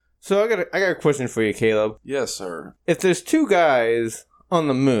So I got a question for you, Caleb. Yes, sir. If there's two guys on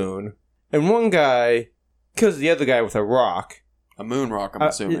the moon, and one guy kills the other guy with a rock, A moon rock, I'm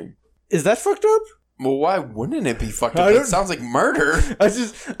assuming. is that fucked up? Well, why wouldn't it be fucked up? It sounds like murder. I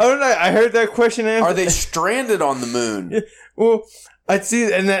don't know. I heard that question asked. Are they stranded on the moon? Well, because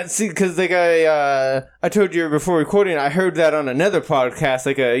like I told you before recording, I heard that on another podcast,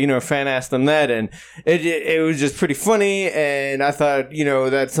 like a fan asked them that, and it was just pretty funny, and I thought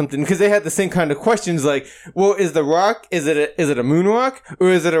that's something, because they had the same kind of questions, like, well, is the rock, is it a moon rock, or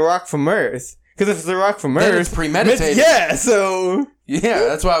is it a rock from Earth? Because if it's a rock from Earth, then it's premeditated. So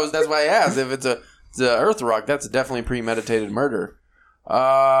that's why I asked if it's a Earth rock. That's definitely premeditated murder.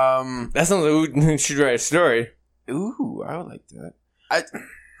 That sounds like we should write a story. Ooh, I would like that.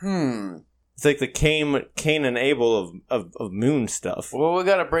 It's like the Cain and Abel of moon stuff. Well, we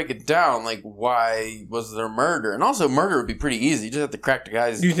gotta break it down. Like, why was there murder? And also, murder would be pretty easy. You just have to crack the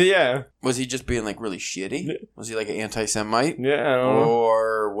guy's... Yeah. Was he just being, like, really shitty? Was he, like, an anti-Semite? Yeah, I don't know.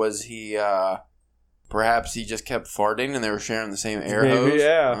 Or was he, perhaps he just kept farting and they were sharing the same air hose?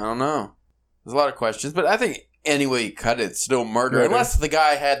 Yeah. I don't know. There's a lot of questions. But I think any way you cut it, it's still murder. Unless the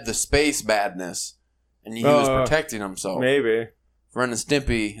guy had the space madness and he was protecting himself. Maybe. Ren and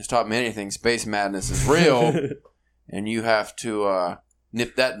Stimpy has taught me anything. Space madness is real, and you have to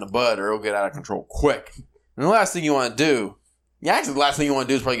nip that in the bud or it'll get out of control quick. And the last thing you want to do... Yeah, actually, the last thing you want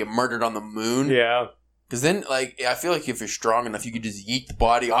to do is probably get murdered on the moon. Yeah. Because then, like, I feel like if you're strong enough, you could just yeet the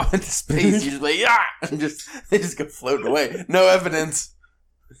body off into space. You're just like, yeah! And they just go floating away. No evidence.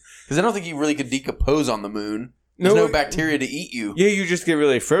 Because I don't think you really could decompose on the moon. There's no bacteria to eat you. Yeah, you just get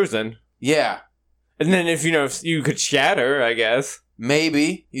really frozen. Yeah. And then if you could shatter, I guess.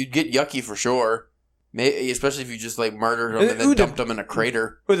 Maybe. You'd get yucky for sure. Maybe, especially if you just, like, murdered him and then dumped him in a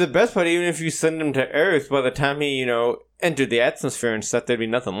crater. Or the best part, even if you send him to Earth, by the time he, entered the atmosphere and stuff, there'd be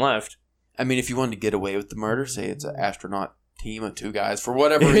nothing left. I mean, if you wanted to get away with the murder, say it's an astronaut team of two guys, for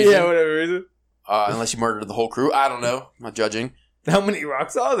whatever reason. Yeah, whatever reason. Unless you murdered the whole crew. I don't know. I'm not judging. How many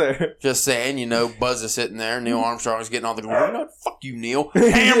rocks are there? Just saying, Buzz is sitting there. Neil Armstrong's getting all the glory. Fuck you, Neil.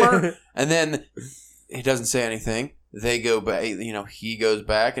 Hammer! And then he doesn't say anything. They go back. He goes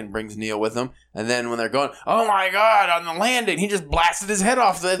back and brings Neil with him. And then when they're going, oh my God, on the landing, he just blasted his head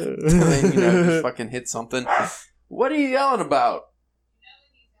off. And then, just fucking hit something. What are you yelling about?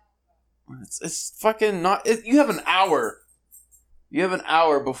 It's fucking not... you have an hour. You have an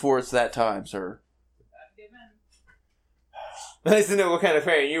hour before it's that time, sir. Nice to know what kind of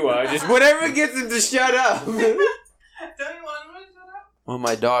parent you are. Just whatever gets him to shut up. Don't you want him to shut up? Well,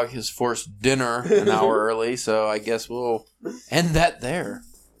 my dog has forced dinner an hour early, so I guess we'll end that there.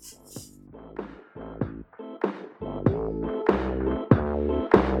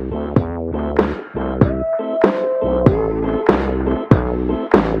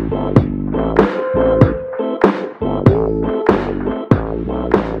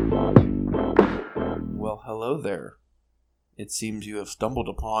 Well, hello there. It seems you have stumbled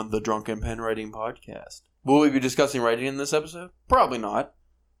upon the Drunken Pen Writing Podcast. Will we be discussing writing in this episode? Probably not.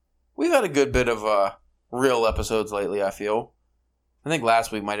 We've had a good bit of real episodes lately, I feel. I think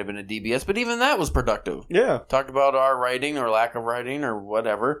last week might have been a DBS, but even that was productive. Yeah. Talked about our writing or lack of writing or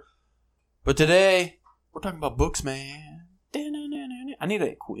whatever. But today, we're talking about books, man. I need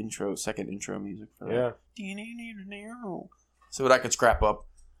a cool second intro music for that. Yeah. See what I can scrap up.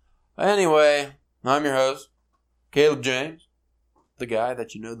 Anyway, I'm your host, Caleb James, the guy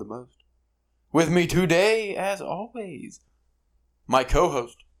that you know the most. With me today, as always, my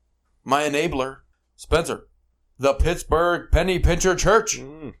co-host, my enabler, Spencer, the Pittsburgh Penny Pincher Church.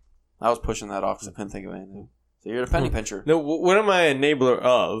 I was pushing that off because I couldn't think of anything. So you're the penny pincher. No, what am I an enabler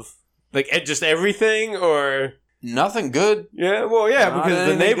of? Like, just everything, or... Nothing good. Yeah, well, yeah, because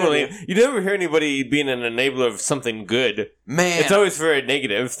enabling... You never hear anybody being an enabler of something good. Man. It's always for a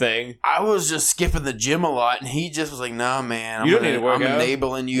negative thing. I was just skipping the gym a lot, and he just was like, nah, man, You don't need to work I'm out.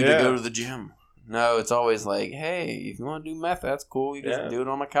 enabling you to go to the gym. No, it's always like, hey, if you want to do meth, that's cool. You just do it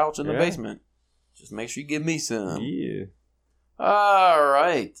on my couch in the basement. Just make sure you give me some. Yeah. All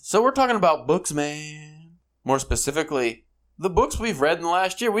right. So we're talking about books, man. More specifically, the books we've read in the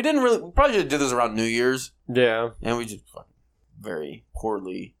last year. We probably just did this around New Year's. Yeah. And we just fucking very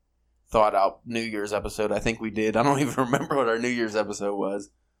poorly thought out New Year's episode. I think we did. I don't even remember what our New Year's episode was.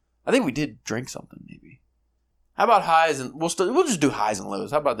 I think we did drink something, maybe. How about highs and... We'll just do highs and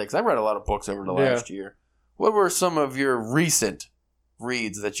lows. How about that? Because I read a lot of books over the last year. What were some of your recent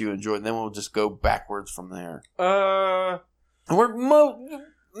reads that you enjoyed? And then we'll just go backwards from there. And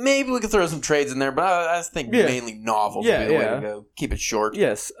maybe we could throw some trades in there, but I think mainly novels would be the way to go. Keep it short.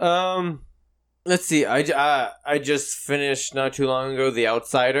 Yes. Let's see. I just finished not too long ago The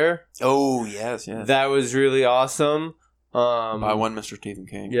Outsider. Oh, yes. That was really awesome. By one Mr. Stephen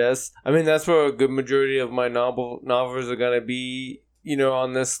King. Yes. I mean, that's where a good majority of my novels are going to be,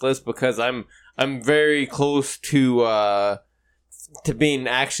 on this list, because I'm very close to being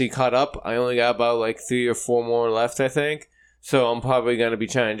actually caught up. I only got about like 3 or 4 more left, I think. So I'm probably going to be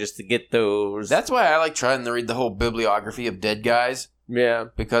trying just to get those. That's why I like trying to read the whole bibliography of dead guys. Yeah.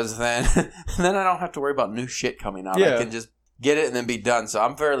 Because then I don't have to worry about new shit coming out. Yeah. I can just get it and then be done. So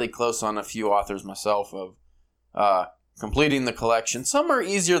I'm fairly close on a few authors myself of completing the collection. Some are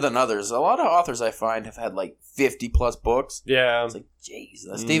easier than others. A lot of authors I find have had like 50 plus books. Yeah. It's like,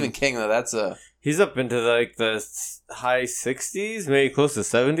 jeez. Stephen King, though, that's a... He's up into like the high 60s, maybe close to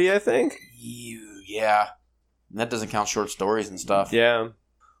 70, I think. Yeah. And that doesn't count short stories and stuff. Yeah.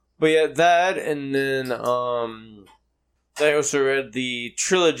 But yeah, that, and then I also read the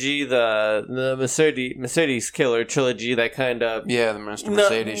trilogy, the Mercedes Killer trilogy, that kind of... Yeah, the Mr.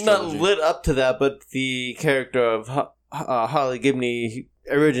 Mercedes trilogy. Not lit up to that, but the character of Holly Gibney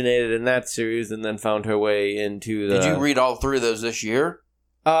originated in that series and then found her way into the... Did you read all 3 of those this year?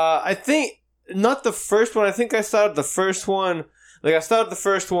 I think... Not the first one. I think I started the first one. Like, I started the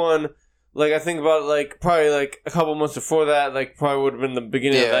first one... Like, I think about, like, probably, like, a couple months before that, like, probably would have been the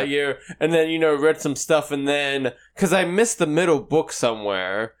beginning of that year. And then, read some stuff, and then... Because I missed the middle book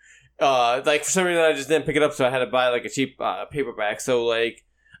somewhere. Like, for some reason, I just didn't pick it up, so I had to buy, like, a cheap paperback. So, like,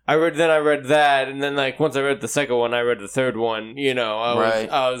 I read that, and then, like, once I read the second one, I read the third one.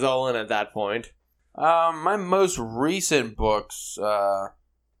 I was all in at that point. My most recent books...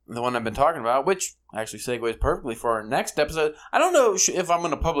 the one I've been talking about, which actually segues perfectly for our next episode. I don't know if I'm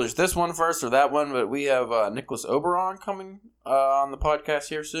going to publish this one first or that one, but we have Nicholas Oberon coming on the podcast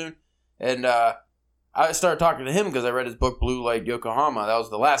here soon. And I started talking to him because I read his book, Blue Light Yokohama. That was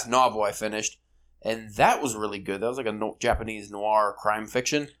the last novel I finished. And that was really good. That was like a Japanese noir crime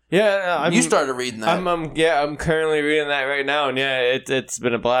fiction. Yeah, you started reading that. I'm currently reading that right now, and yeah, it's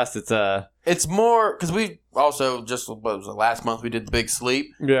been a blast. It's more because we also just last month we did The Big Sleep,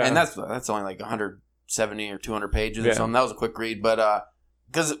 and that's only like 170 or 200 pages or something. That was a quick read, but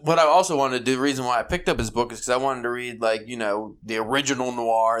because what I also wanted to do, the reason why I picked up his book is because I wanted to read like the original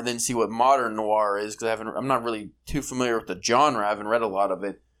noir and then see what modern noir is because I'm not really too familiar with the genre. I haven't read a lot of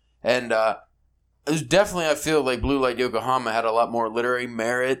it, and it was definitely, I feel like Blue Light Yokohama had a lot more literary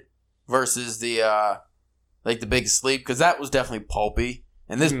merit versus the Big Sleep, because that was definitely pulpy,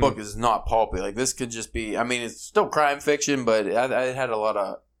 and this book is not pulpy. Like, this could just be, I mean, it's still crime fiction, but it had a lot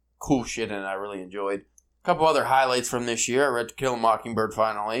of cool shit in it I really enjoyed. A couple other highlights from this year. I read To Kill a Mockingbird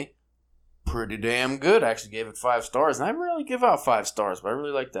finally. Pretty damn good. I actually gave it 5 stars, and I rarely give out 5 stars, but I really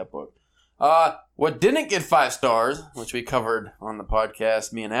like that book. What didn't get 5 stars, which we covered on the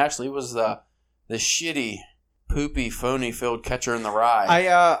podcast, me and Ashley, was the shitty, poopy, phony-filled Catcher in the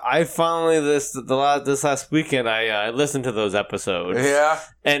Rye. I finally this last weekend I listened to those episodes. Yeah.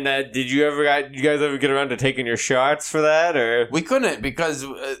 And did you guys ever get around to taking your shots for that, or we couldn't because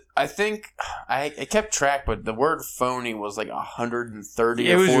I think I kept track, but the word phony was like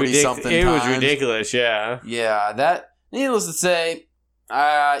 130 or 40 something times. It was ridiculous. Yeah. Yeah. That, needless to say,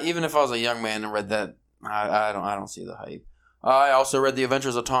 even if I was a young man and read that, I don't see the hype. I also read The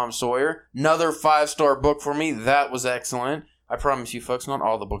Adventures of Tom Sawyer. Another 5-star book for me. That was excellent. I promise you, folks, not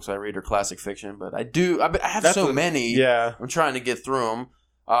all the books I read are classic fiction, but I do. I have so many. Yeah. I'm trying to get through them.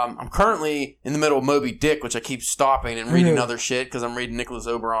 I'm currently in the middle of Moby Dick, which I keep stopping and reading other shit because I'm reading Nicholas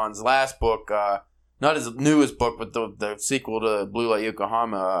Oberon's last book. Not his newest book, but the sequel to Blue Light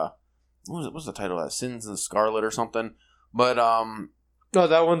Yokohama. What's the title of that? Sins in Scarlet or something. But oh,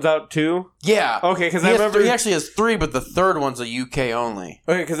 that one's out too? Yeah. Okay, because I remember... He actually has 3, but the third one's a UK only.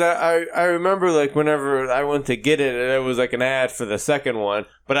 Okay, because I remember, like, whenever I went to get it, and it was, like, an ad for the second one,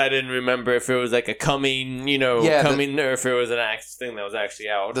 but I didn't remember if it was, like, a coming, or if it was an thing that was actually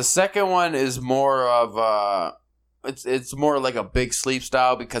out. The second one is more of, it's more like a Big Sleep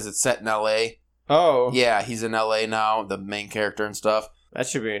style because it's set in L.A. Oh. Yeah, he's in L.A. now, the main character and stuff. That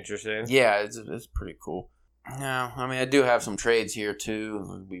should be interesting. Yeah, it's pretty cool. No, I mean, I do have some trades here,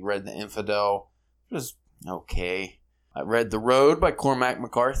 too. We read The Infidel. It was okay. I read The Road by Cormac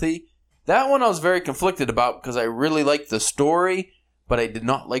McCarthy. That one I was very conflicted about because I really liked the story, but I did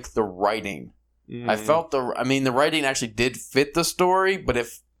not like the writing. I felt the writing actually did fit the story, but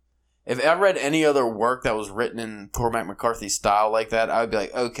if I read any other work that was written in Cormac McCarthy's style like that, I would be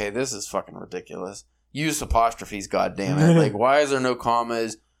like, okay, this is fucking ridiculous. Use apostrophes, goddammit. Like, why is there no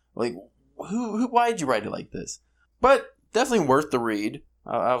commas? Like, why'd you write it like this? But definitely worth the read.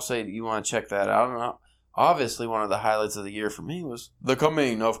 I'll say you want to check that out. I don't know. obviously one of the highlights of the year for me was The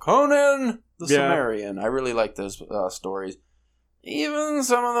Coming of Conan the Cimmerian. I really like those stories. Even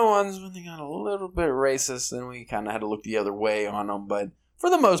some of the ones when they got a little bit racist and we kind of had to look the other way on them, but for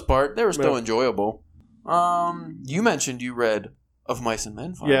the most part, they were still enjoyable. You mentioned you read Of Mice and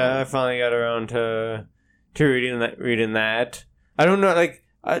Men finally. Yeah, I finally got around to reading that. I don't know, like,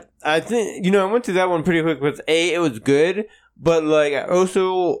 I think, I went through that one pretty quick, but it was good, but, like,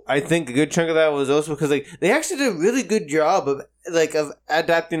 I think a good chunk of that was also because, like, they actually did a really good job of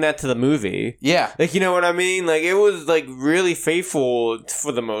adapting that to the movie. Yeah. Like, you know what I mean? Like, it was, like, really faithful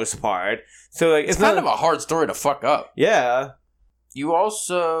for the most part. So, like, it's kind of a hard story to fuck up. Yeah.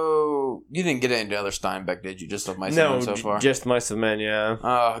 You didn't get into other Steinbeck, did you? Just Of Mice and Men so far? Just Mice and Men, yeah.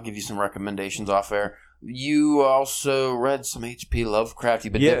 I'll give you some recommendations off air. You also read some H.P. Lovecraft.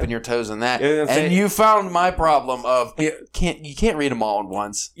 You've been dipping your toes in that. And you found my problem of you can't read them all at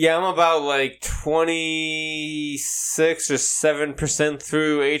once. Yeah, I'm about like 26 or 7%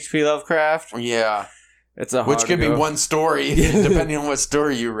 through H.P. Lovecraft. Yeah. It's a hard Which could be one story, depending on what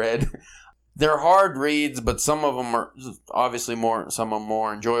story you read. They're hard reads, but some of them are obviously some are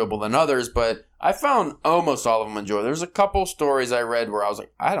more enjoyable than others, but I found almost all of them enjoyable. There's a couple stories I read where I was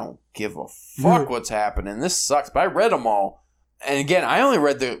like, I don't give a fuck what's happening. This sucks, but I read them all. And again, I only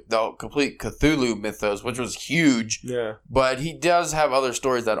read the complete Cthulhu mythos, which was huge. Yeah. But he does have other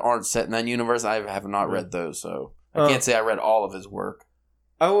stories that aren't set in that universe. I have not read those, so I can't say I read all of his work.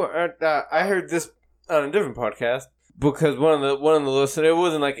 I heard this on a different podcast. Because one of the listeners, it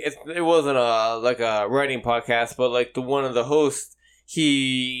wasn't a writing podcast, but like one of the hosts,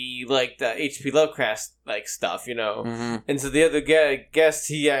 he liked the H.P. Lovecraft like stuff, Mm-hmm. And so the other guest,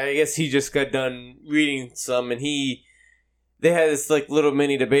 I guess he just got done reading some, and they had this like little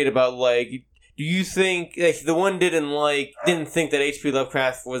mini debate about like, do you think like the one didn't think that H.P.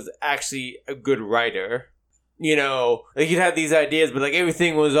 Lovecraft was actually a good writer? Like you'd have these ideas, but like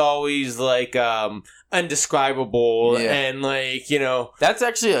everything was always like undescribable and like, That's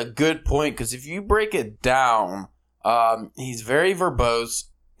actually a good point, because if you break it down, he's very verbose.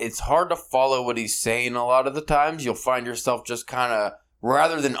 It's hard to follow what he's saying a lot of the times. You'll find yourself just kind of,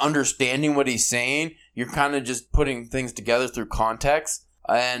 rather than understanding what he's saying, you're kind of just putting things together through context.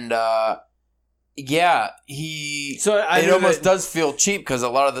 And, it almost does feel cheap because a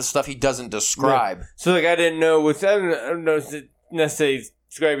lot of the stuff he doesn't describe. Yeah. So, like, I don't know necessarily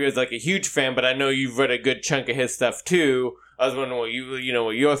describe you as like a huge fan, but I know you've read a good chunk of his stuff too. I was wondering what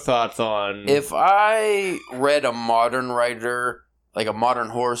what your thoughts on. If I read a modern writer, like a modern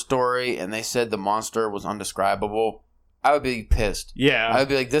horror story, and they said the monster was undescribable, I would be pissed. Yeah, I would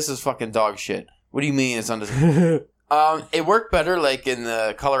be like, "This is fucking dog shit." What do you mean it's undescribable? It worked better like in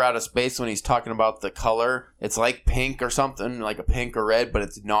the Color Out of Space when he's talking about the color. It's like pink or something, like a pink or red, but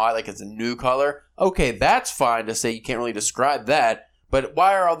it's not, like it's a new color. Okay, that's fine to say you can't really describe that, but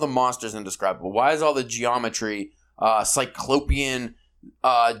why are all the monsters indescribable? Why is all the geometry cyclopean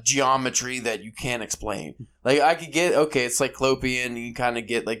geometry that you can't explain? Like, I could get, okay, it's cyclopean, you kind of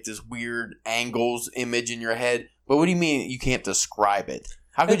get like this weird angles image in your head, but what do you mean you can't describe it?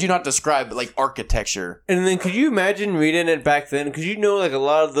 How could you not describe, like, architecture? And then could you imagine reading it back then? Because like, a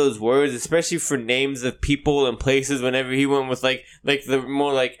lot of those words, especially for names of people and places, whenever he went with, like the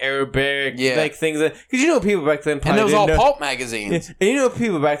more, like, Arabic, like, things. Because people back then probably and it was all pulp magazines. And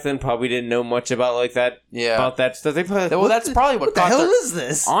people back then probably didn't know much about, like, that, about that stuff. They probably what the hell is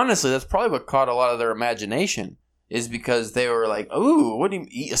this? Honestly, that's probably what caught a lot of their imagination. Is because they were like, ooh, what do you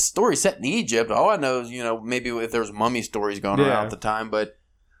mean? A story set in Egypt? All I know is, maybe if there was mummy stories going around at the time, but...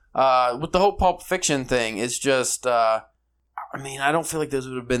 with the whole Pulp Fiction thing, it's just, I don't feel like those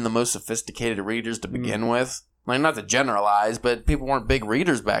would have been the most sophisticated readers to begin with. Like, not to generalize, but people weren't big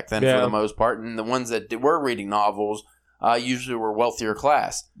readers back then for the most part, and the ones that were reading novels usually were wealthier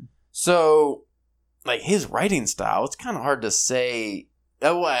class. So, like, his writing style, it's kind of hard to say.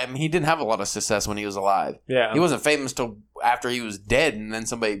 He didn't have a lot of success when he was alive. Yeah. He wasn't famous till after he was dead, and then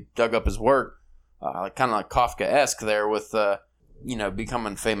somebody dug up his work, kind of like Kafka-esque there with...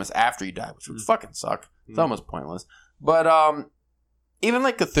 becoming famous after he died, which would fucking suck. It's almost pointless. But even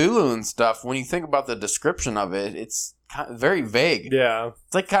like Cthulhu and stuff, when you think about the description of it, it's kind of very vague. Yeah.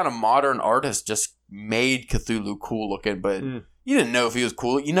 It's like kind of modern artists just made Cthulhu cool looking, but you didn't know if he was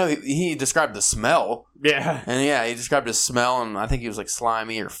cool. He described the smell. Yeah. And he described his smell, and I think he was like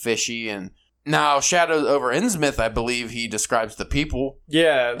slimy or fishy. And now Shadows over Innsmouth, I believe he describes the people.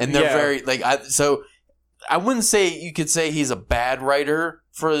 Yeah. And they're very, like, I wouldn't say you could say he's a bad writer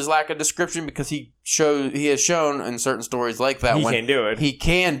for his lack of description, because he has shown in certain stories like that he can do it. He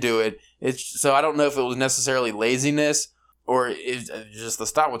can do it. So I don't know if it was necessarily laziness or it's just the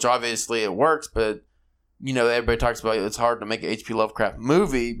style, which obviously it works, but everybody talks about it's hard to make an H.P. Lovecraft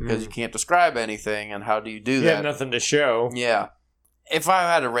movie because you can't describe anything, and how do you do that? You have nothing to show. Yeah. If I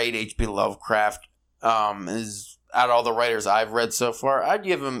had to rate H.P. Lovecraft, is out of all the writers I've read so far, I'd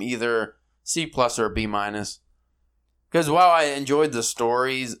give him either C+ or a B-. Because while I enjoyed the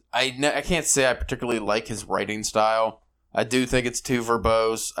stories, I can't say I particularly like his writing style. I do think it's too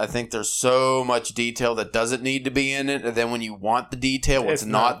verbose. I think there's so much detail that doesn't need to be in it, and then when you want the detail, it's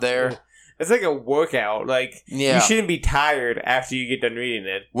not there. It's like a workout. Like, you shouldn't be tired after you get done reading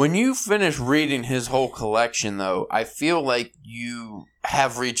it. When you finish reading his whole collection, though, I feel like you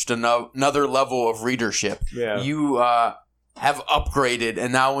have reached another level of readership. Yeah. You have upgraded,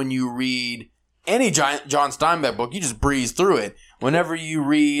 and now when you read any John Steinbeck book, you just breeze through it. Whenever you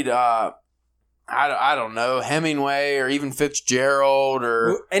read, I don't know, Hemingway or even Fitzgerald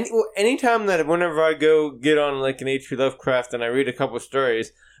or... Anytime that whenever I go get on like an H.P. Lovecraft and I read a couple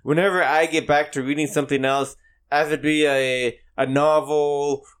stories... Whenever I get back to reading something else, as it be a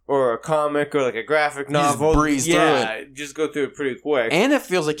novel or a comic or like a graphic novel, just breeze through it. Just go through it pretty quick. And it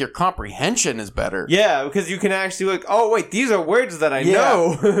feels like your comprehension is better. Yeah, because you can actually like, oh wait, these are words that I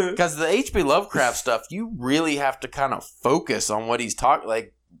know. Because the H.P. Lovecraft stuff, you really have to kind of focus on what he's talking,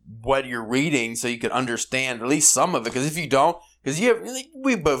 like what you're reading, so you can understand at least some of it. Because if you don't, because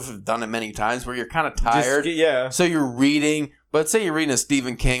we both have done it many times where you're kind of tired. So you're reading. But say you're reading a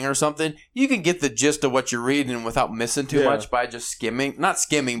Stephen King or something, you can get the gist of what you're reading without missing too much by just skimming. Not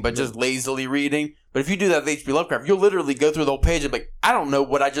skimming, but just lazily reading. But if you do that with H.P. Lovecraft, you'll literally go through the whole page and be like, I don't know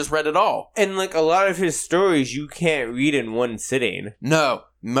what I just read at all. And like a lot of his stories, you can't read in one sitting. No.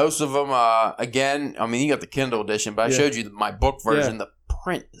 Most of them, again, I mean, you got the Kindle edition, but I showed you my book version. The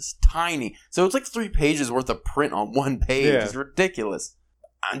print is tiny. So it's like 3 pages worth of print on one page. Yeah. It's ridiculous.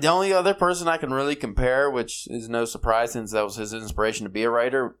 The only other person I can really compare, which is no surprise since that was his inspiration to be a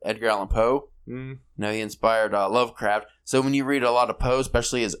writer, Edgar Allan Poe. He inspired Lovecraft. So when you read a lot of Poe,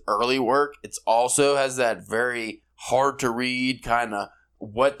 especially his early work, it also has that very hard to read kind of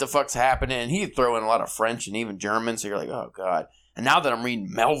what the fuck's happening. And he'd throw in a lot of French and even German, so you're like, oh god. And now that I'm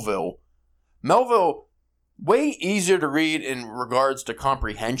reading Melville, way easier to read in regards to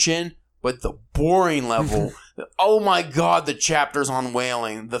comprehension, but the boring level, oh my god, the chapters on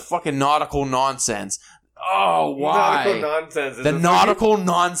whaling, the fucking nautical nonsense. Oh, why? Nautical nonsense. The nautical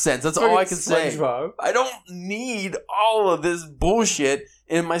nonsense. That's all I can say. SpongeBob. I don't need all of this bullshit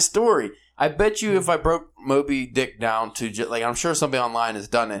in my story. I bet you if I broke Moby Dick down to just, like, I'm sure somebody online has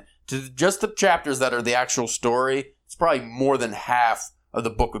done it, to just the chapters that are the actual story, it's probably more than half of the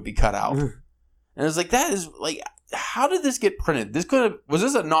book would be cut out. And it's like, that is, like, how did this get printed? Was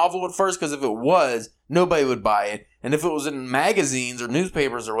this a novel at first? Because if it was, nobody would buy it. And if it was in magazines or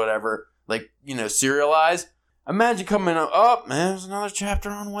newspapers or whatever, like, serialized, imagine coming up, oh, man, there's another chapter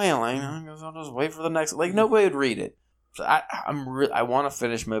on whaling. I guess I'll just wait for the next. Like, nobody would read it. So I want to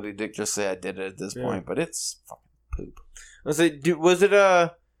finish Moby Dick, just say I did it at this point, but it's fucking poop. I say, was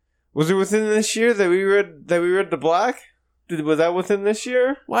it within this year that we read The Black? Was that within this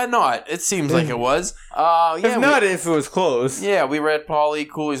year? Why not? It seems like it was. If it was close. Yeah, we read Paul E.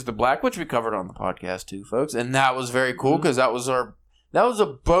 Cooley's The Black, which we covered on the podcast too, folks, and that was very cool because that was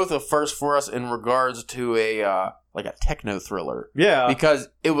both a first for us in regards to a techno thriller. Yeah, because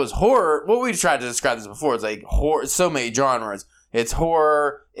it was horror. What we tried to describe this before, it's like horror. So many genres. It's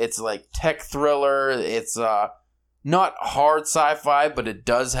horror. It's like tech thriller. It's not hard sci-fi, but it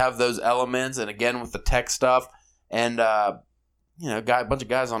does have those elements. And again, with the tech stuff. And, a bunch of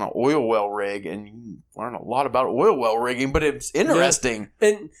guys on an oil well rig, and you learn a lot about oil well rigging, but it's interesting. Yeah.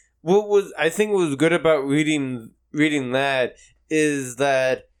 And I think what was good about reading that is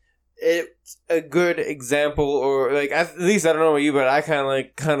that it's a good example, or like, at least I don't know about you, but I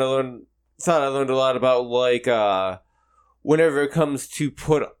thought I learned a lot about whenever it comes to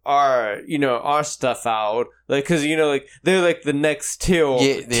put our stuff out, like, because they're like the next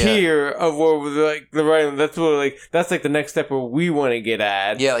tier of what was like the writing. That's like the next step where we want to get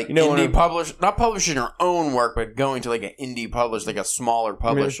at. Yeah, like indie not publishing our own work, but going to like an indie publisher, like a smaller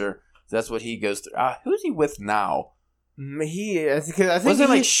publisher. That's what he goes through. Who's he with now? I think wasn't it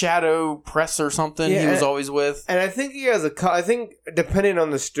like Shadow Press or something he was always with? And I think he has I think depending on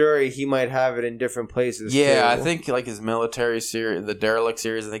the story, he might have it in different places. Yeah, too. I think like his military series, the Derelict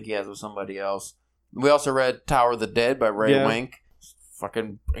series, I think he has with somebody else. We also read Tower of the Dead by Ray Wink.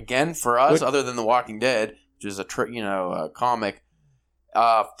 Fucking, again, for us, other than The Walking Dead, which is a comic,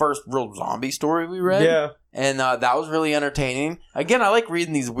 first real zombie story we read. Yeah. And that was really entertaining. Again, I like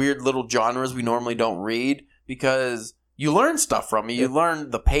reading these weird little genres we normally don't read because you learn stuff from it. You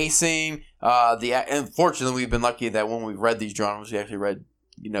learn the pacing. And fortunately, we've been lucky that when we've read these genres, we actually read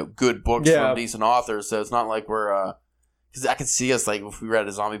good books Yeah. from decent authors. So it's not like we're because I could see us like if we read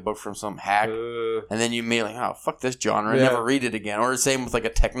a zombie book from some hack, and then you may like, oh fuck this genre, Yeah. never read it again. Or same with like a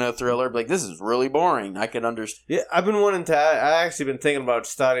techno thriller, like this is really boring. I can understand. Yeah, I've been wanting to. I actually been thinking about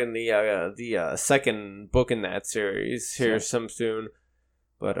starting the second book in that series here some soon,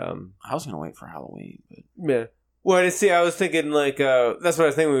 but I was gonna wait for Halloween, but yeah. Well, see, I was thinking like that's what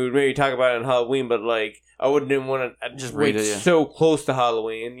I think we would maybe talk about on Halloween, but like I wouldn't want to Just wait read it, yeah. so close to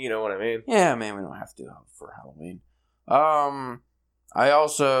Halloween. You know what I mean? yeah, man, we don't have to for Halloween. I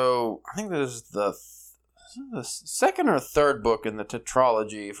think this is the second or third book in the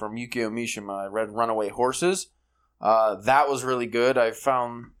tetralogy from Yukio Mishima. I read Runaway Horses. That was really good. I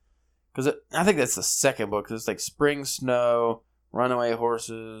found because I think that's the second book. 'Cause it's like Spring Snow, Runaway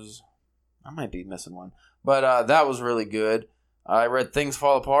Horses. I might be missing one, but that was really good. I read Things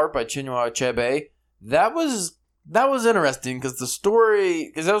Fall Apart by Chinua Achebe. That was interesting because the story,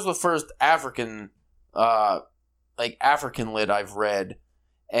 because that was the first African lit I've read,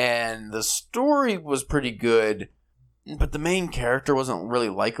 and the story was pretty good, but the main character wasn't really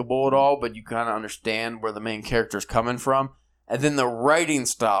likable at all, but you kind of understand where the main character's coming from, and then the writing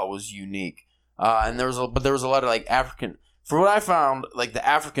style was unique, and there was a lot of like African, for what I found, like the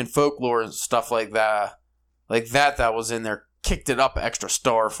African folklore and stuff like that was in there, kicked it up an extra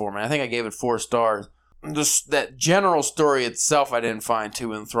star for me. I think I gave it 4 stars. Just that general story itself I didn't find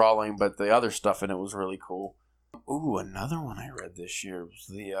too enthralling, but the other stuff in it was really cool. Ooh, another one I read this year was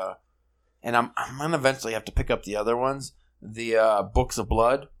and I'm gonna eventually have to pick up the other ones. The Books of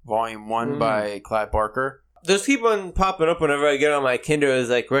Blood, Volume 1 by Clive Barker. Those keep on popping up whenever I get on my Kindle as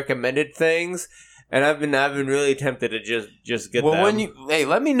like recommended things, and I've been really tempted to just get them. Well,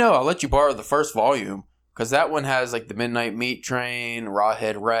 let me know. I'll let you borrow the first volume because that one has like the Midnight Meat Train,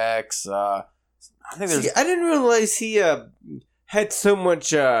 Rawhead Rex. I think there's. See, I didn't realize he had so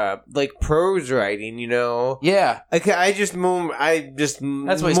much like prose writing. Yeah. I just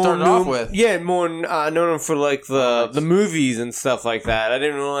That's what he started off with. Yeah, more known him for like the movies and stuff like that. I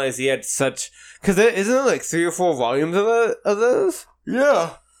didn't realize he had such, because isn't there like 3 or 4 volumes of those?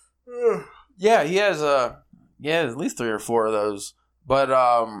 Yeah. Yeah, he has at least 3 or 4 of those. But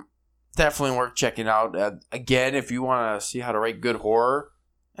definitely worth checking out. Again, if you want to see how to write good horror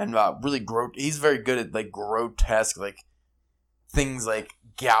and really he's very good at like grotesque like things like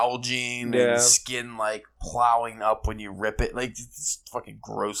gouging and skin like plowing up when you rip it, like it's fucking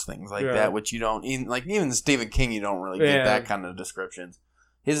gross things like that, which you don't even Stephen King, you don't really get that kind of descriptions.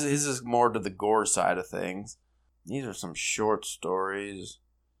 His is more to the gore side of things. These are some short stories.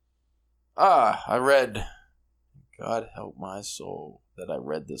 I read, God help my soul that I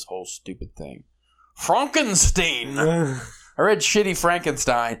read this whole stupid thing, Frankenstein. I read Shitty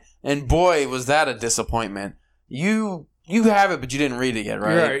Frankenstein, and boy was that a disappointment. You have it, but you didn't read it yet,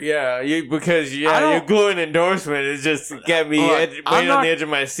 right? Right, yeah. Your glowing endorsement is just get me waiting on the edge of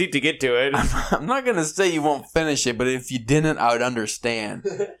my seat to get to it. I'm not going to say you won't finish it, but if you didn't, I would understand.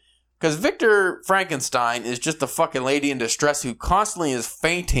 Because Victor Frankenstein is just a fucking lady in distress who constantly is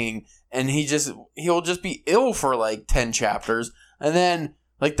fainting, and he'll just be ill for like 10 chapters. And then,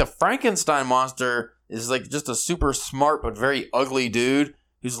 like, the Frankenstein monster is like just a super smart but very ugly dude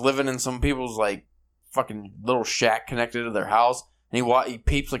who's living in some people's like fucking little shack connected to their house, and he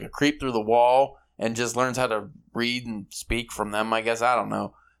peeps like a creep through the wall and just learns how to read and speak from them, I guess. I don't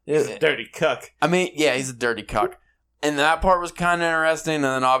know. He's a dirty cuck. I mean, yeah, he's a dirty cuck. And that part was kind of interesting, and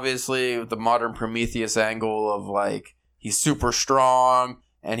then obviously with the modern Prometheus angle of like, he's super strong,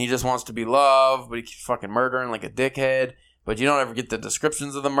 and he just wants to be loved, but he keeps fucking murdering like a dickhead, but you don't ever get the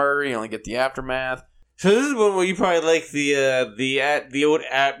descriptions of the murder, you only get the aftermath. So this is one where you probably like the old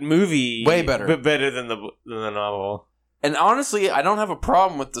movie way better, but better than the novel. And honestly, I don't have a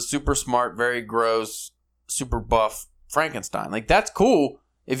problem with the super smart, very gross, super buff Frankenstein. Like, that's cool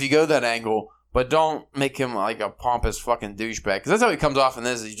if you go that angle, but don't make him like a pompous fucking douchebag, because that's how he comes off in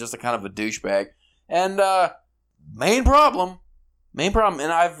this. He's just a kind of a douchebag. And main problem.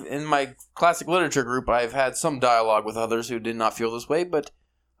 And I've in my classic literature group, I've had some dialogue with others who did not feel this way, but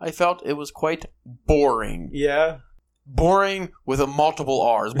I felt it was quite boring. Yeah. Boring with a multiple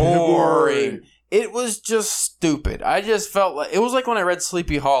R's. Boring. It was just stupid. I just felt like... It was like when I read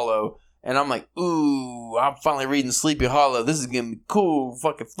Sleepy Hollow, and I'm like, ooh, I'm finally reading Sleepy Hollow. This is going to be cool.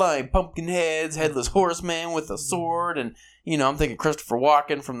 Fucking flying pumpkin heads, headless horseman with a sword, and, I'm thinking Christopher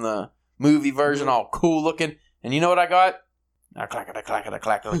Walken from the movie version, all cool looking. And you know what I got? A clack.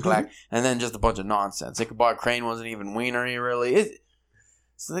 And then just a bunch of nonsense. Ichabod Crane wasn't even wienery, really.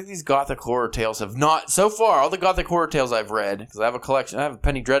 It's like these gothic horror tales have not, so far, all the gothic horror tales I've read, because I have a collection, I have a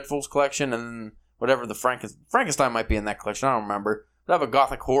Penny Dreadfuls collection, and whatever the Frankenstein might be in that collection, I don't remember, but I have a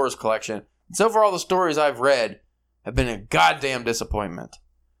Gothic Horrors collection. And so far, all the stories I've read have been a goddamn disappointment.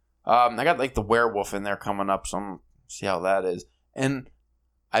 I got like the werewolf in there coming up, so I'm going to see how that is. And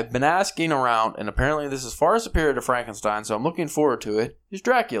I've been asking around, and apparently this is far superior to Frankenstein, so I'm looking forward to it, is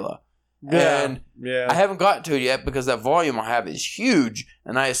Dracula. And I haven't gotten to it yet because that volume I have is huge,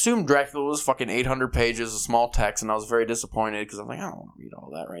 and I assumed Dracula was fucking 800 pages of small text, and I was very disappointed because I'm like, I don't want to read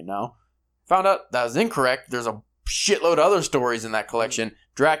all that right now. Found out that was incorrect. There's a shitload of other stories in that collection.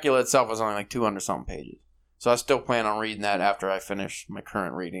 Dracula itself was only like 200-something pages. So I still plan on reading that after I finish my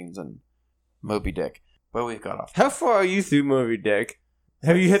current readings and Moby Dick. But we've got off. How far are you through Moby Dick?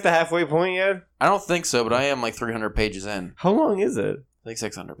 Have you hit the halfway point yet? I don't think so, but I am like 300 pages in. How long is it? Like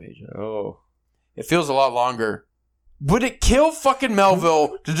 600 pages. Oh. It feels a lot longer. Would it kill fucking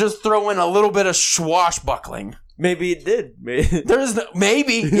Melville to just throw in a little bit of swashbuckling? Maybe it did. There's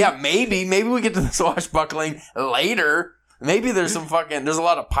maybe. Yeah, maybe. Maybe we get to the swashbuckling later. Maybe there's some fucking... There's a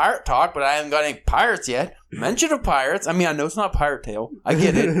lot of pirate talk, but I haven't got any pirates yet. Mention of pirates. I mean, I know it's not a pirate tale. I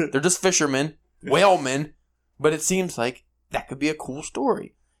get it. They're just fishermen. Whalemen. But it seems like that could be a cool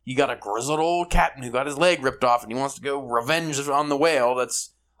story. You got a grizzled old captain who got his leg ripped off and he wants to go revenge on the whale.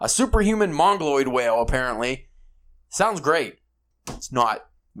 That's a superhuman mongoloid whale, apparently. Sounds great. It's not.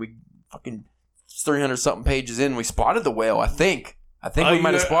 We fucking 300-something pages in, we spotted the whale, I think. We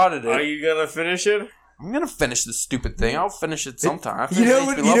might have spotted it. Are you going to finish it? I'm going to finish this stupid thing. I'll finish it sometime. I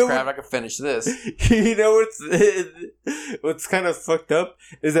can finish this. You know what's kind of fucked up?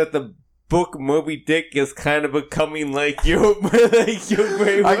 Is that the book Moby Dick is kind of becoming like your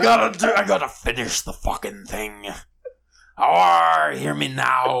brain. I gotta finish the fucking thing. Hear me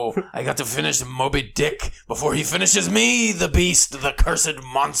now. I got to finish Moby Dick before he finishes me, the beast, the cursed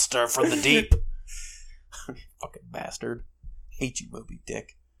monster from the deep. Fucking bastard. Hate you, Moby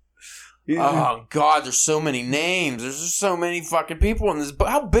Dick. Oh, God, there's so many names. There's just so many fucking people in this boat.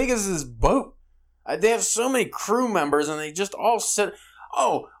 How big is this boat? They have so many crew members, and they just all sit...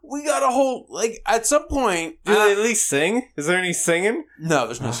 Oh, we got a whole... Like, at some point... Do they at least sing? Is there any singing? No,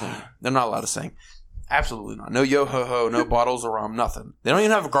 there's no singing. They're not allowed to sing. Absolutely not. No yo-ho-ho, no bottles of rum, nothing. They don't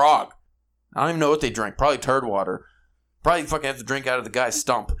even have grog. I don't even know what they drink. Probably turd water. Probably fucking have to drink out of the guy's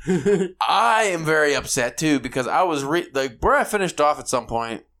stump. I am very upset, too, because I was... where I finished off at some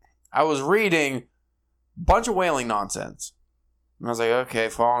point... I was reading a bunch of whaling nonsense. And I was like, okay,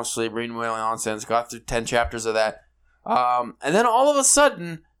 falling asleep, reading whaling nonsense. Got through 10 chapters of that. And then all of a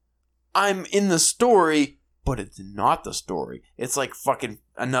sudden, I'm in the story, but it's not the story. It's like fucking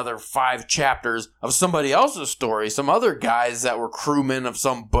another 5 chapters of somebody else's story. Some other guys that were crewmen of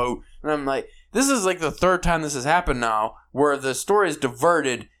some boat. And I'm like, this is like the 3rd time this has happened now, where the story is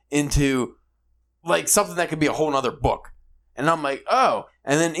diverted into like something that could be a whole nother book. And I'm like, oh.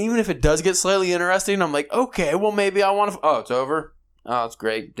 And then even if it does get slightly interesting, I'm like, okay, well, maybe I want to... Oh, it's over? Oh, it's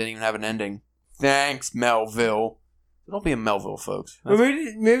great. Didn't even have an ending. Thanks, Melville. Don't be a Melville, folks. Well,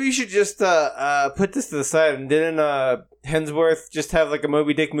 maybe you should just put this to the side. And didn't Hemsworth just have like a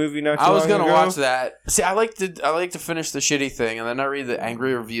Moby Dick movie not too long ago? I was going to watch that. See, I like to finish the shitty thing, and then I read the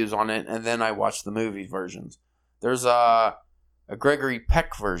angry reviews on it, and then I watch the movie versions. There's a Gregory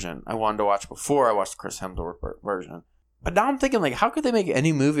Peck version I wanted to watch before I watched the Chris Hemsworth version. But now I'm thinking, like, how could they make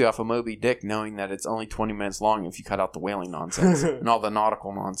any movie off of Moby Dick knowing that it's only 20 minutes long if you cut out the whaling nonsense and all the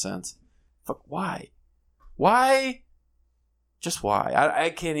nautical nonsense? Fuck, why? Why? Just why?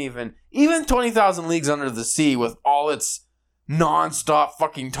 I can't even... Even 20,000 Leagues Under the Sea with all its non-stop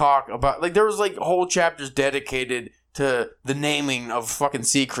fucking talk about... Like, there was, like, whole chapters dedicated to the naming of fucking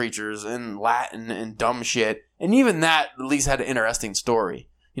sea creatures in Latin and dumb shit. And even that at least had an interesting story.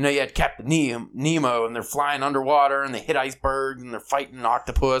 You know, you had Captain Nemo, and they're flying underwater, and they hit icebergs, and they're fighting an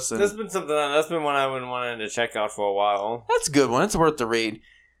octopus. And that's been one I've been wanting to check out for a while. That's a good one. It's worth the read.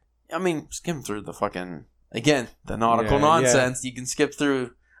 I mean, skim through the fucking... Again, the nautical nonsense. You can skip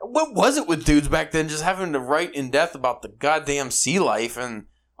through... What was it with dudes back then just having to write in depth about the goddamn sea life and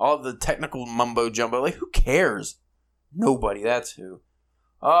all the technical mumbo-jumbo? Like, who cares? Nobody, that's who.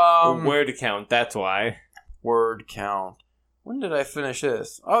 Word count, that's why. Word count. When did I finish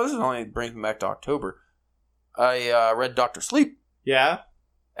this? Oh, this is only brings me back to October. I read Dr. Sleep. Yeah?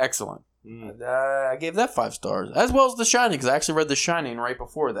 Excellent. I gave that 5 stars. As well as The Shining, because I actually read The Shining right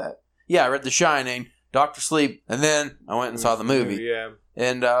before that. Yeah, I read The Shining, Dr. Sleep, and then I went and saw the movie. Yeah.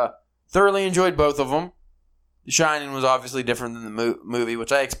 And thoroughly enjoyed both of them. The Shining was obviously different than the movie,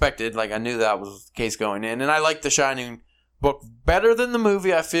 which I expected. Like, I knew that was the case going in. And I liked The Shining book better than the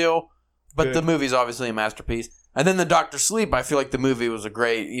movie, I feel. But Good. The movie's obviously a masterpiece. And then the Dr. Sleep, I feel like the movie was a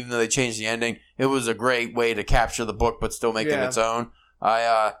great, even though they changed the ending, it was a great way to capture the book but still make it its own.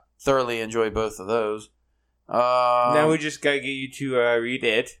 I thoroughly enjoyed both of those. Now we just gotta get you to read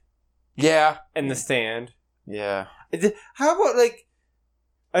it. Yeah. And The Stand. Yeah. How about, like,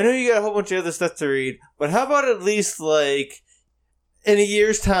 I know you got a whole bunch of other stuff to read, but how about at least, like, in a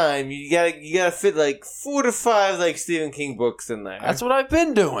year's time, you gotta fit, like, 4 to 5, like, Stephen King books in there. That's what I've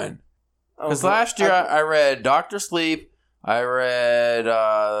been doing. Because last year I read Dr. Sleep, I read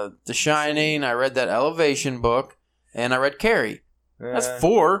The Shining, I read that Elevation book, and I read Carrie. That's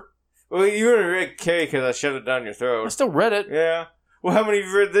 4. Well, you only read Carrie because I shoved it down your throat. I still read it. Yeah. Well, how many have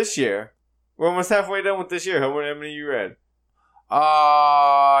you read this year? We're almost halfway done with this year. How many you read?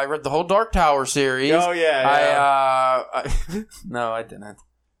 I read the whole Dark Tower series. Oh, yeah. No, I didn't.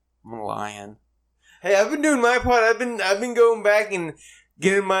 I'm lying. Hey, I've been doing my part. I've been going back and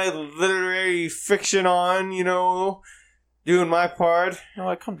getting my literary fiction on, you know, doing my part. You know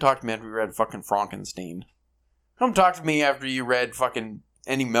what? Come talk to me after you read fucking Frankenstein. Come talk to me after you read fucking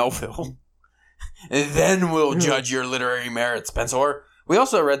Annie Melville. And then we'll judge your literary merit, Spencer. We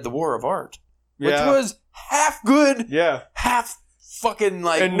also read The War of Art, which was half good, half fucking,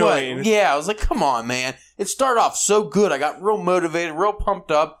 like, annoying. What? Yeah, I was like, come on, man. It started off so good. I got real motivated, real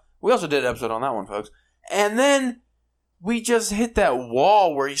pumped up. We also did an episode on that one, folks. And then we just hit that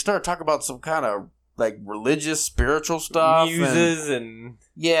wall where you start talking about some kind of, like, religious, spiritual stuff. Muses and...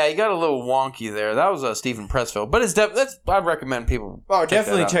 Yeah, you got a little wonky there. That was Stephen Pressfield. But it's I'd recommend people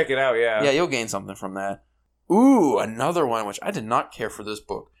definitely check it out, yeah. Yeah, you'll gain something from that. Ooh, another one, which I did not care for this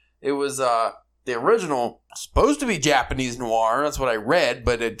book. It was the original, supposed to be Japanese noir. That's what I read,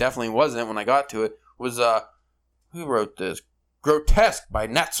 but it definitely wasn't when I got to it. Was, who wrote this? Grotesque by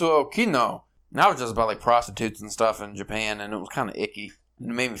Natsuo Kino. Now it's just about, like, prostitutes and stuff in Japan, and it was kind of icky. It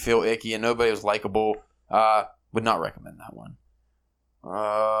made me feel icky, and nobody was likable. Would not recommend that one.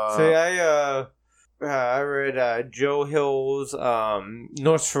 I read Joe Hill's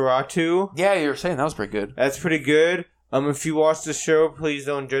Nosferatu. Yeah, you were saying that was pretty good. That's pretty good. If you watch the show, please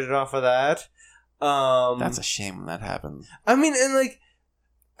don't judge it off of that. That's a shame when that happens. I mean, and, like,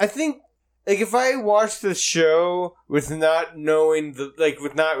 I think, like, if I watch the show with not knowing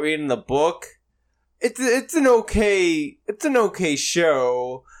with not reading the book, it's an okay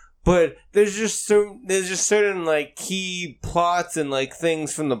show. But there's just certain, like, key plots and, like,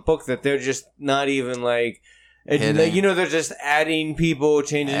 things from the book that they're just not even, like, you know, they're just adding people,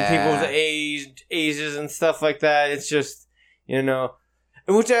 changing people's ages and stuff like that. It's just, you know,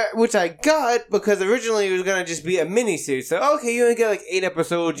 which I got because originally it was gonna just be a miniseries. So okay, you only get like 8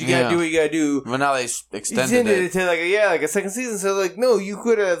 episodes. You gotta do what you gotta do. But now they extended it to like a second season. So like, no, you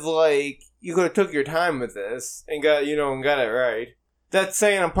could have took your time with this and got it right. That's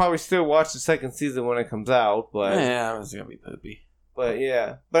saying I'll probably still watch the second season when it comes out, but yeah, it's gonna be poopy. But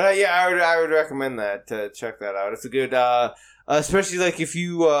yeah, I would recommend that to check that out. It's a good, especially like if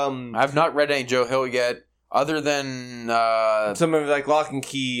you I've not read any Joe Hill yet, other than some of like Lock and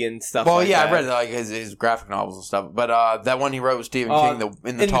Key and stuff. Well, like yeah, that. I read like his graphic novels and stuff, but that one he wrote with Stephen King,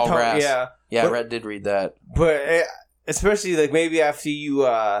 in the Tall Grass. Yeah, I did read that. But especially like maybe after you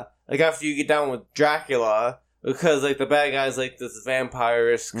get down with Dracula. Because, like, the bad guy's, like, this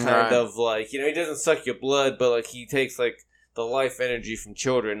vampire-ish kind of, like, you know, he doesn't suck your blood, but, like, he takes, like, the life energy from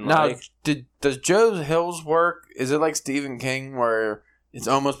children. Now, like. Does Joe Hill's work, is it like Stephen King, where it's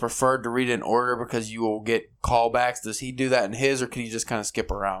almost preferred to read in order because you will get callbacks? Does he do that in his, or can you just kind of skip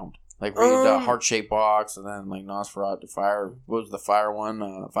around? Like, read Heart-Shaped Box, and then, like, Nosferatu, what was the fire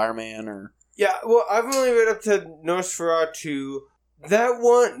one? Fireman, or... Yeah, well, I've only read up to Nosferatu. That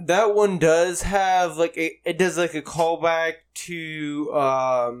one does have like it does like a callback to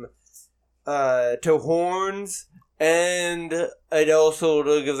Horns, and it also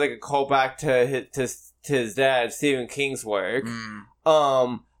gives like a callback to his dad Stephen King's work.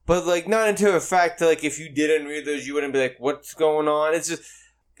 But like not into a fact that like if you didn't read those, you wouldn't be like, what's going on? It's just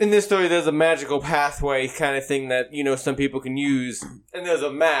in this story, there's a magical pathway kind of thing that, you know, some people can use, and there's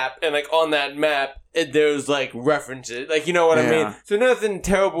a map, and like on that map, there's like references, like, you know what I mean? So nothing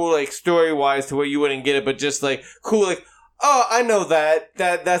terrible like story wise to where you wouldn't get it, but just like cool, like, oh, I know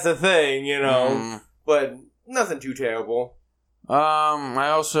that's a thing, you know, but nothing too terrible. I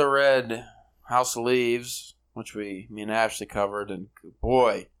also read House of Leaves, which me and Ashley covered, and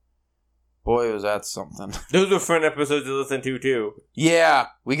boy, was that something. Those were fun episodes to listen to, too. Yeah,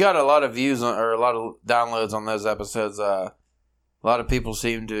 we got a lot of views or a lot of downloads on those episodes. A lot of people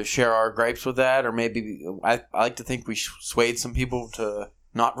seem to share our gripes with that, or maybe I like to think we swayed some people to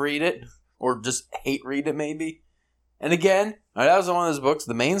not read it, or just hate read it, maybe. And again, that was one of those books.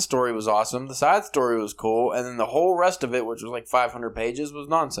 The main story was awesome, the side story was cool, and then the whole rest of it, which was like 500 pages, was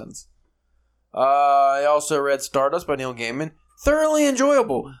nonsense. I also read Stardust by Neil Gaiman. thoroughly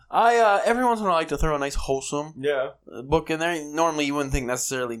enjoyable. I every once in a while I like to throw a nice wholesome book in there. Normally you wouldn't think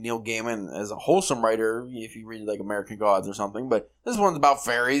necessarily Neil Gaiman as a wholesome writer if you read like American Gods or something, but this one's about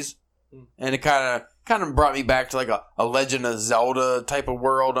fairies, and it kind of brought me back to like a Legend of Zelda type of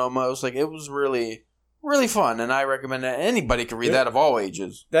world almost. Like it was really fun, and I recommend that anybody can read that of all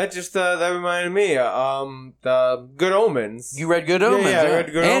ages. That just that reminded me, the Good Omens. You read Good Omens, I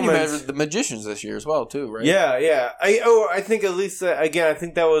read Good and Omens. you read The Magicians this year as well, too, right? Yeah. I think at least again, I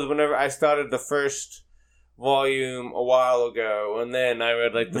think that was whenever I started the first volume a while ago, and then I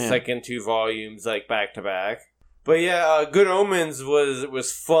read like the second 2 volumes like back to back. But yeah, Good Omens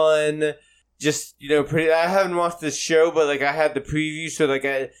was fun. Just, pretty. I haven't watched this show, but like I had the preview, so like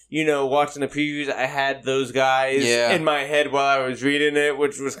watching the previews, I had those guys in my head while I was reading it,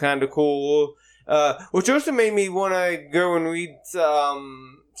 which was kind of cool. Which also made me want to go and read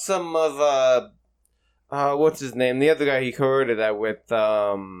some of what's his name, the other guy he co-wrote that with,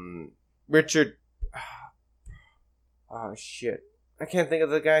 Richard. Oh shit, I can't think of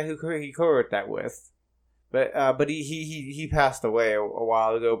the guy who he co-wrote that with. But he passed away a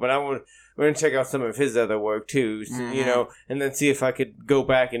while ago. But we're going to check out some of his other work too, and then see if I could go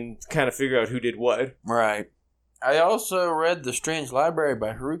back and kind of figure out who did what. Right. I also read The Strange Library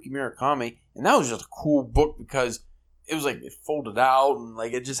by Haruki Murakami, and that was just a cool book because it was like it folded out and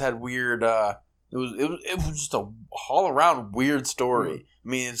like it just had weird. It was just a all around weird story. I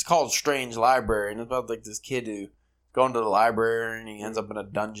mean, it's called Strange Library, and it's about like this kid who going to the library and he ends up in a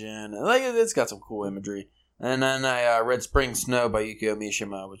dungeon, and like it's got some cool imagery. And then I read Spring Snow by Yukio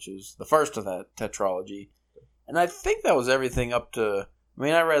Mishima, which is the first of that tetralogy. And I think that was everything up to... I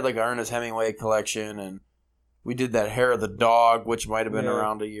mean, I read like Ernest Hemingway collection, and we did that Hair of the Dog, which might have been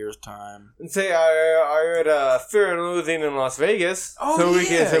around a year's time. And say I read Fear and Loathing in Las Vegas. So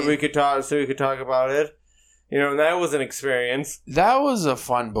we could talk about it. And that was an experience. That was a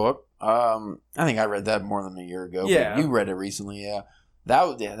fun book. I think I read that more than a year ago. Yeah. But you read it recently, yeah.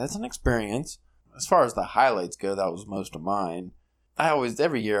 That's an experience. As far as the highlights go, that was most of mine.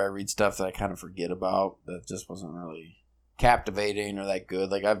 Every year I read stuff that I kind of forget about that just wasn't really captivating or that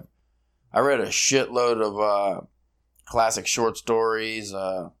good. Like I read a shitload of classic short stories,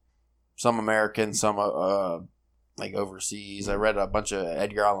 some American, some like overseas. I read a bunch of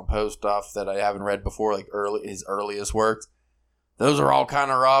Edgar Allan Poe stuff that I haven't read before, like his earliest works. Those are all kind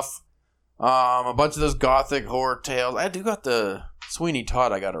of rough. A bunch of those gothic horror tales. I do got the Sweeney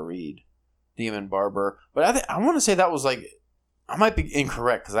Todd I got to read. Demon Barber. But I want to say that was like, I might be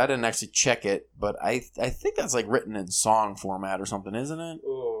incorrect because I didn't actually check it, but I think that's like written in song format or something, isn't it?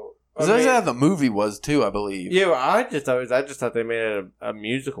 Because that's how the movie was too, I believe. Yeah, well, I just thought they made it a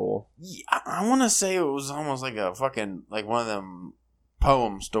musical. Yeah, I want to say it was almost like a fucking, like one of them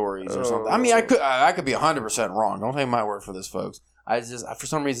poem stories or something. I mean, I could be 100% wrong. Don't take my word for this, folks. For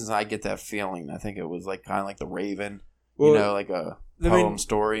some reason, I get that feeling. I think it was like kind of like The Raven, like a poem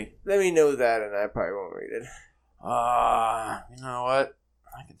story. Let me know that, and I probably won't read it. You know what?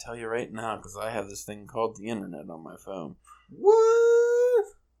 I can tell you right now because I have this thing called the internet on my phone. What?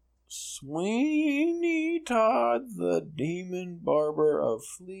 Sweeney Todd, the Demon Barber of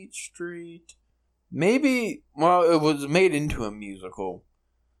Fleet Street. Maybe, it was made into a musical,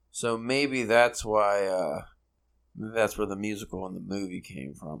 so maybe that's why. That's where the musical and the movie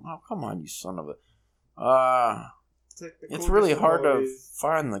came from. Oh, come on, you son of a. It's really hard to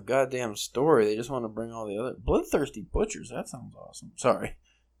find the goddamn story. They just want to bring all the other... Bloodthirsty Butchers. That sounds awesome. Sorry.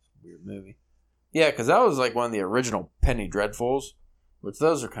 Weird movie. Yeah, because that was like one of the original Penny Dreadfuls, which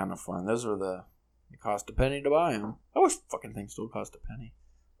those are kind of fun. Those were it cost a penny to buy them. I wish fucking things still cost a penny.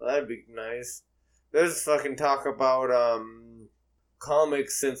 Well, that'd be nice. There's fucking talk about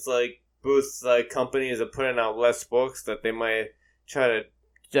comics since like both like companies are putting out less books that they might try to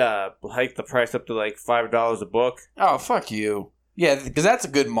hike the price up to like $5 a book. Oh, fuck you. Yeah, because that's a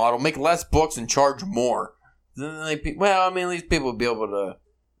good model. Make less books and charge more. At least people would be able to...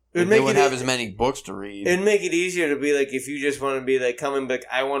 They wouldn't have as many books to read. It'd make it easier to be like, if you just want to be like, coming back,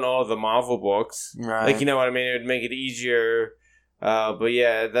 I want all the Marvel books. Right. Like, you know what I mean? It would make it easier. But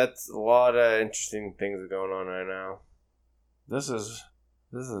yeah, that's a lot of interesting things going on right now. This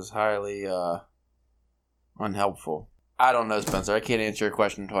is highly unhelpful. I don't know, Spencer. I can't answer your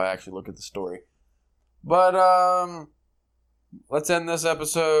question until I actually look at the story. But let's end this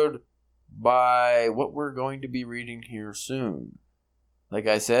episode by what we're going to be reading here soon. Like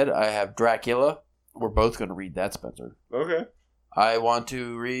I said, I have Dracula. We're both going to read that, Spencer. Okay. I want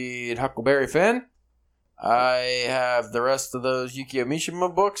to read Huckleberry Finn. I have the rest of those Yukio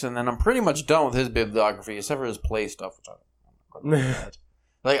Mishima books, and then I'm pretty much done with his bibliography, except for his play stuff, which I don't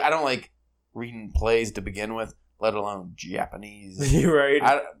like. I don't like reading plays to begin with. let alone Japanese. You're right.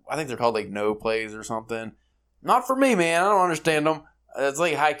 I think they're called like no plays or something. Not for me, man. I don't understand them. It's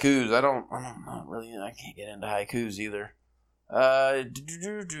like haikus. I can't get into haikus either.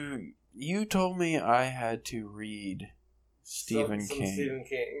 You told me I had to read Stephen King. Stephen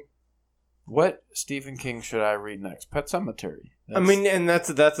King. What Stephen King should I read next? Pet Sematary. And that's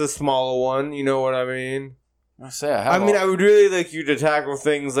a smaller one. You know what I mean? I would really like you to tackle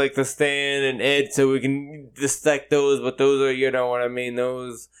things like The Stand and It, so we can dissect those. But those are, you know what I mean?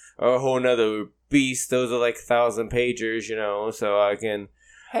 Those are a whole nother beast. Those are like 1,000-pagers, you know. So I can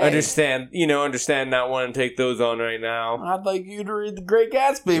understand not wanting to take those on right now. I'd like you to read The Great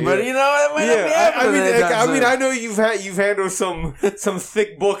Gatsby, but you know what? I know you've handled some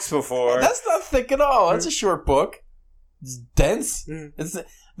thick books before. That's not thick at all. That's a short book. It's dense.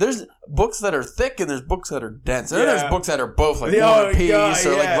 There's books that are thick and there's books that are dense. And then there's books that are both like War and Peace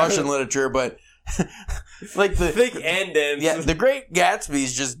or like Russian literature, but like the thick and dense. Yeah, The Great Gatsby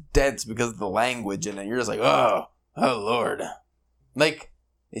is just dense because of the language in it. You're just like, oh Lord. Like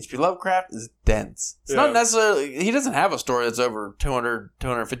H.P. Lovecraft is dense. It's not necessarily, he doesn't have a story that's over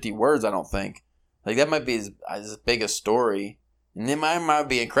 250 words, I don't think. Like that might be his biggest story. And it might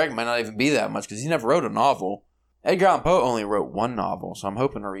be incorrect, might not even be that much because he never wrote a novel. Edgar Allan Poe only wrote one novel, so I'm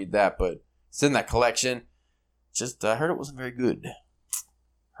hoping to read that, but it's in that collection. Just, I heard it wasn't very good.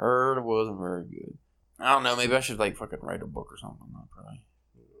 I don't know, maybe I should, like, fucking write a book or something. Probably.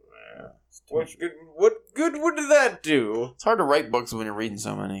 What did that do? It's hard to write books when you're reading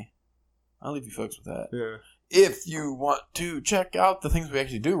so many. I'll leave you folks with that. Yeah. If you want to check out the things we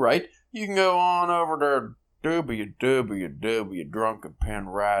actually do right, you can go on over to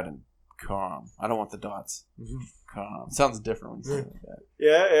www.drunkenpenriding.com. I don't want the dots. Com. Sounds different when you say it like that.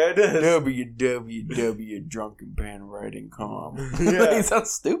 Yeah, it does. www.drunkenpenriding.com. Yeah. It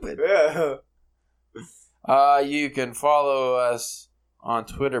sounds stupid. Yeah. You can follow us on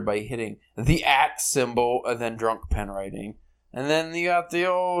Twitter by hitting the @ symbol and then Drunk Pen Writing. And then you got the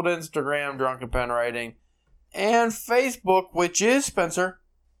old Instagram, Drunken Pen Writing. And Facebook, which is, Spencer,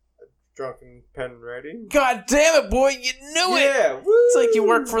 Drunken Pen Writing. God damn it, boy, you knew it! Yeah, woo! It's like you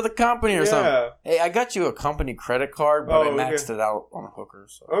work for the company or something. Hey, I got you a company credit card, but I maxed it out on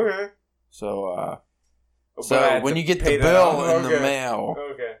hookers. So. Okay. So when you get the bill in the mail,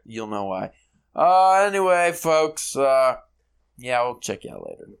 you'll know why. Anyway, folks, we'll check you out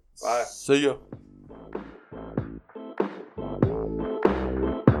later. Bye. See ya.